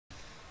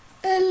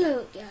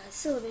Hello guys,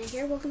 Sullivan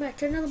here. Welcome back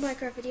to another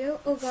Minecraft video.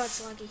 Oh god,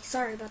 it's laggy.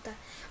 Sorry about that.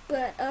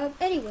 But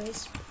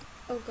anyways,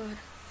 oh god,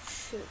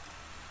 shoot.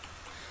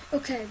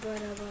 Okay,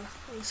 but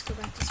let's go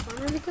back to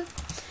spawn really quick.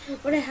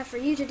 What I have for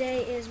you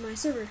today is my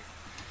server.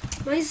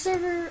 My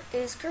server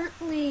is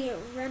currently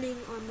running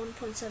on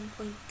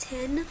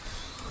 1.7.10.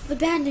 The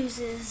bad news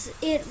is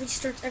it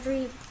restarts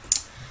every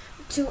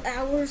 2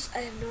 hours. I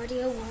have no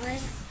idea why.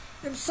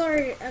 I'm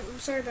sorry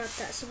about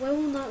that. So I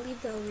will not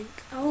leave the link.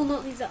 I will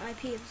not leave the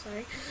IP. I'm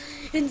sorry,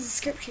 in the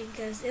description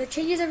because it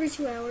changes every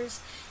 2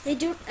 hours. I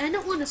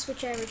don't want to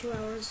switch every 2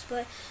 hours,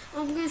 but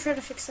I'm gonna try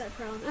to fix that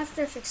problem.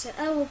 After I fix it,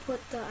 I will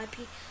put the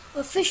IP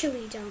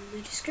officially down in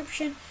the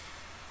description.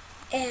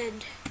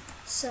 And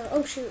so,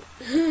 oh shoot,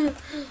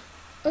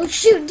 oh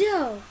shoot,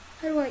 no.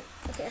 How do I?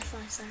 Okay,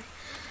 F5. Sorry.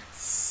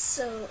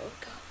 So, oh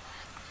god.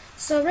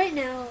 So right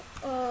now,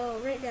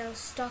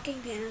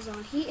 Stalking Panda's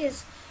on. He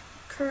is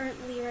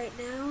currently right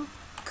now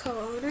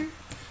co-owner.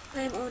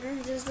 I am owner.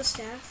 This is the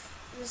staff.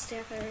 This is the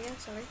staff area.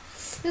 Sorry.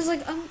 This is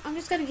like I'm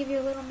just gonna give you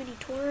a little mini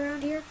tour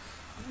around here.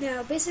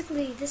 Now,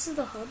 basically, this is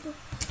the hub.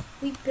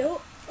 We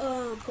built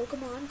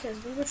Pokemon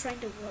because we were trying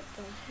to what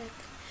the heck.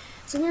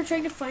 So we were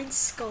trying to find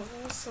skulls.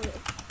 So,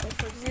 like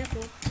for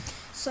example,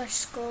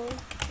 /skull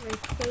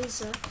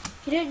Rayquaza.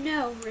 If you didn't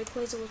know,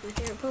 Rayquaza was my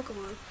favorite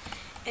Pokemon,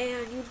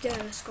 and you'd get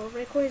a skull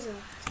Rayquaza.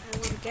 I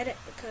want to get it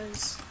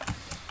because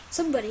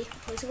somebody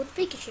replaced it with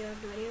Pikachu. I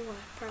have no idea why.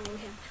 Probably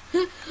him.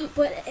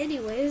 But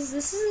anyways,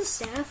 this is the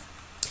staff.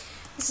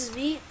 This is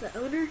me, the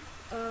owner,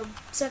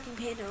 Sucking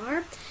Panda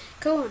R,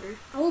 co-owner.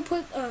 I will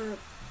put the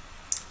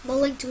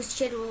link to his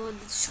channel in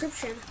the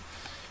description.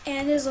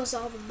 And there's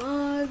also all the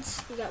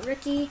mods. We got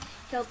Ricky,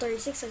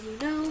 Hell36, as you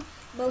know,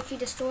 Mochi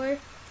Destroyer,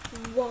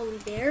 Wally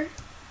Bear.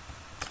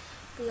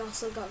 We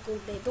also got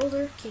Gold Bay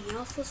Builder, King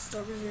Alpha,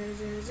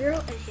 Stormer000,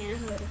 and Hannah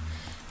Hood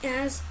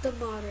as the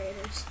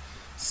moderators.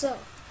 So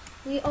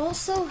we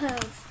also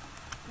have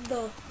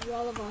the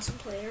Wall of Awesome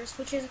Players,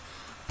 which is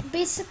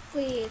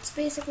basically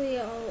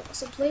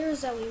some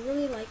players that we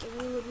really like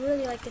and we would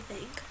really like to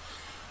thank.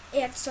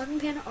 And Stalking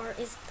Panda R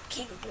is the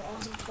king of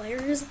awesome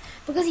players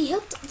because he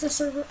helped the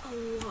server a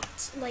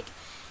lot. Like,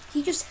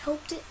 he just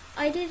helped it.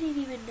 I didn't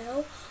even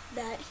know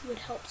that he would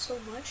help so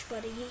much,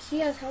 but he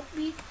has helped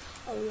me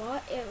a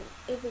lot.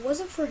 If it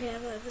wasn't for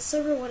him, the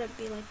server wouldn't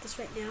be like this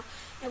right now.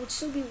 I would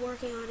still be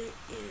working on it,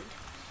 and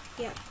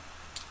yeah.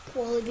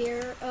 Wally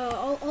Bear,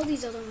 all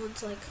these other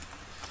ones, like,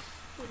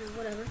 you know,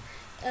 whatever.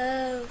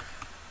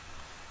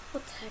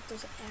 What the heck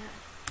does it add?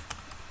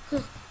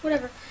 Huh,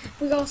 whatever.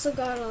 We also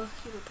got,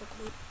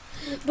 Pokemon.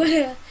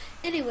 But,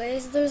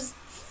 anyways, there's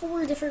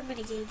 4 different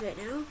mini games right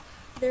now.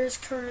 There's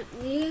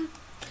currently,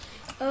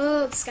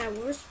 Sky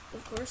Wars,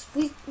 of course.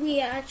 We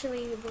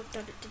actually worked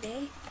on it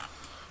today.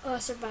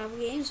 Survival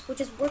games,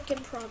 which is work in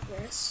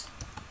progress.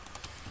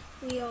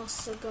 We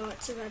also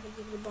got Surviving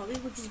in the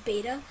Bombing, which is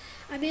beta.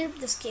 I made up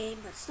this game,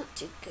 but it's not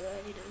too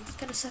good, you know. It's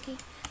kind of sucky,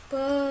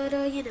 but,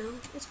 you know,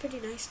 it's pretty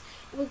nice.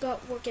 We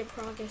got Work in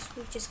Progress,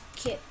 which is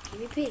Kit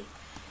PvP.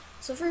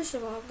 So first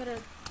of all, I'm going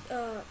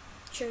to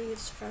show you the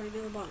Surviving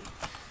in the Bombing.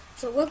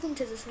 So welcome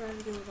to the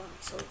Surviving in the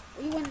Bombing. So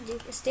what you want to do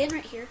is stand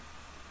right here.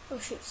 Oh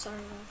shoot, sorry.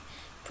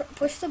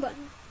 Push the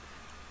button.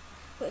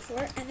 Wait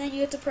for it, and then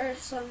you have to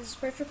press on the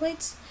pressure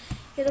plates.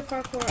 You have to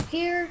parkour up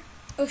here.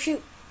 Oh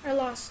shoot, I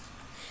lost.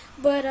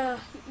 But,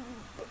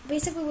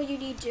 basically what you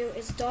need to do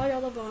is dodge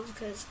all the bombs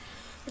because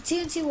the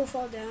TNT will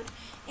fall down,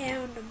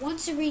 and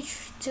once you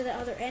reach to the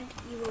other end,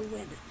 you will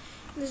win.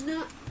 There's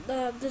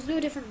no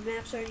different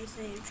maps or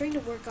anything. I'm trying to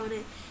work on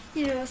it.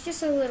 You know, it's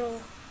just a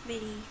little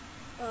mini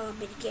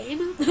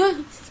game.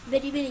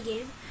 mini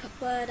game.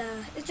 But,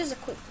 it's just a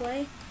quick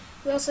play.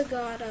 We also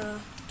got,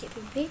 Kit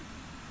PvP.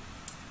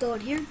 Go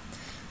in here.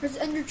 There's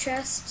under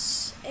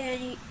chests,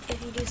 and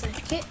if you do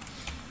 /kit,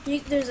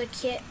 there's a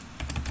kit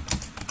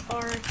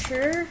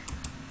Archer,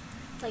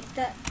 like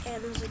that,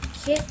 and there's a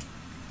Kit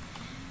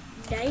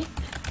Knight,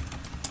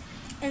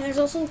 and there's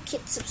also a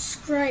Kit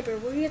Subscriber,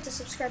 where you have to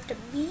subscribe to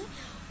me,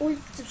 or you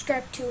can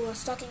subscribe to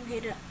Stalking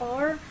Panda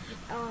R.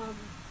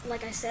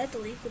 Like I said, the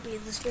link will be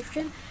in the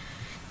description,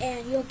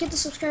 and you'll get the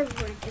subscriber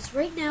rank. It's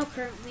right now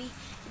currently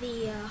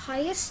the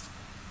highest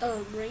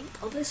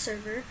rank on the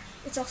server.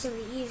 It's also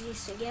the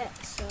easiest to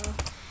get, so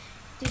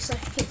do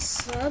 /kit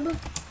sub,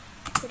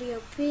 pretty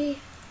OP.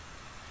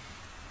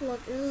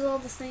 Look, this is all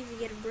the things you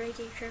get in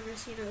breaking,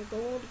 Travis, you know,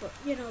 gold, but,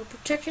 you know,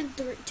 protection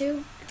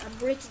 2, I'm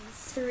breaking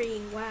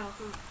 3, wow,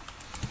 huh.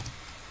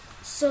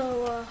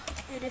 So,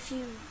 and if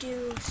you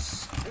do,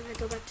 I'm gonna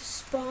go back to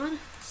spawn,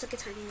 it's like a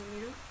tiny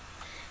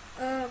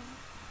arena,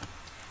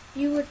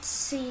 you would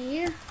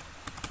see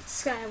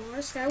Sky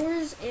Wars. Sky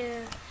Wars,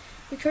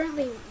 we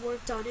currently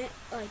worked on it,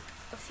 like,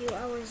 a few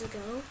hours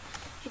ago.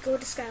 If you go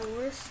to Sky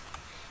Wars,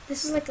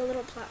 this is like a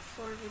little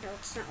platform, you know,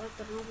 it's not like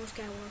the normal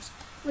Sky Wars.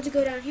 Once you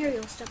go down here,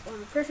 you'll step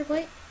on a pressure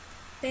plate.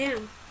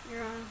 Bam!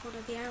 You're on one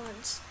of the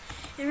islands.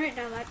 And right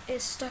now, that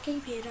is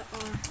Stalking Panda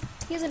R.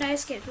 He has a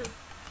nice skin, huh?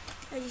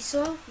 As you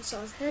saw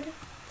his head.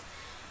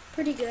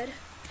 Pretty good.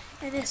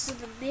 And this is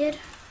the mid.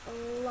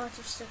 Lots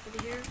of stuff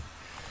in here.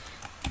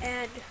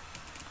 And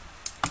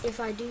if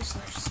I do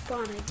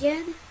 /spawn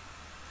again,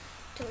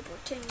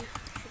 teleporting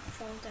should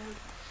fall down.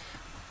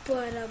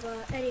 But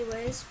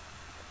anyways,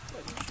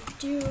 what you should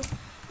do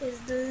is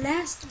the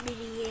last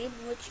mini game,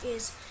 which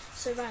is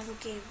survival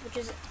game, which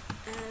is,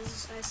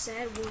 as I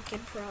said, work in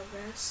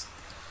progress.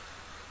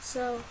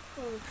 So,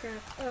 holy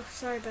crap. Oh,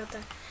 sorry about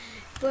that.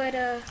 But,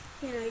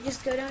 you know, you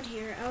just go down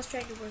here. I was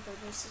trying to work on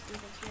this,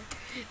 there's nothing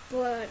here.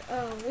 But,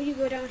 when you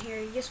go down here,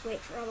 you just wait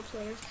for all the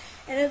players.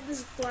 And then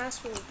this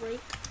glass will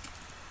break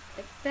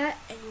like that,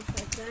 and you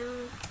fall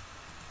down.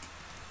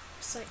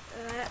 Just like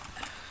that.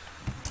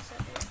 Is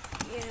that it?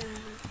 Yeah.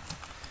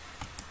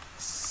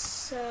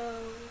 So,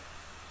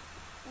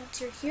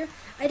 once you're here,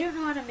 I don't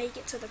know how to make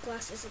it so the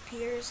glass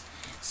disappears.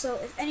 So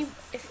if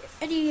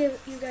any of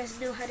you guys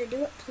know how to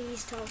do it,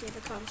 please tell me in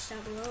the comments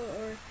down below,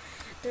 or if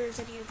there's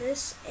any of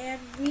this. And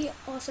we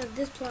also have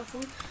this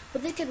platform,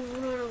 but they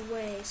can run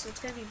away, so it's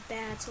gonna be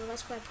bad. So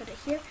that's why I put it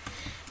here.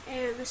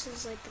 And this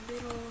is like the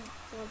middle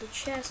of all the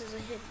chests. There's a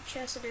hidden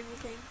chest and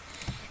everything.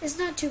 It's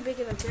not too big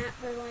of a map.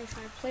 There's only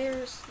 5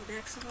 players, the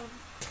maximum,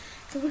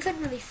 because we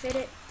couldn't really fit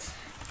it.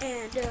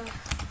 And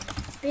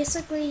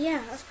basically,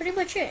 yeah, that's pretty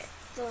much it.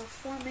 The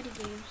 4 mini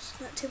games,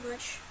 not too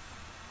much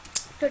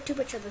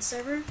of the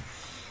server.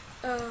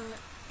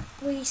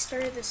 We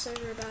started the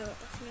server about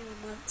a few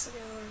months ago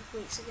or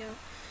weeks ago,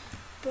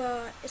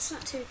 but it's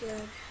not too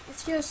good.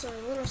 It's just a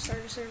little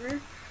starter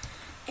server,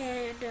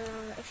 and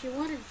if you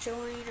want to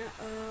join,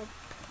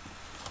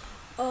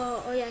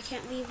 oh yeah, I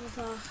can't leave with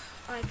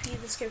IP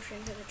in the description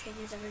because it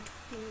changes every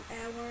 2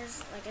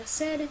 hours. Like I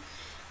said,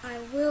 I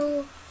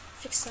will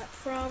fix that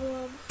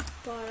problem,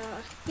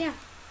 but yeah,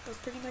 that's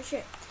pretty much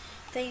it.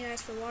 Thank you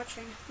guys for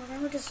watching.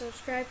 Remember to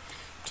subscribe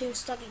to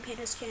Stalking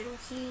Panda's channel.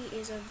 He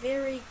is a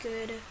very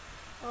good,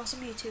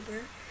 awesome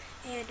YouTuber.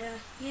 And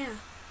yeah,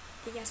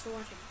 thank you guys for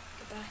watching.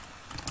 Goodbye.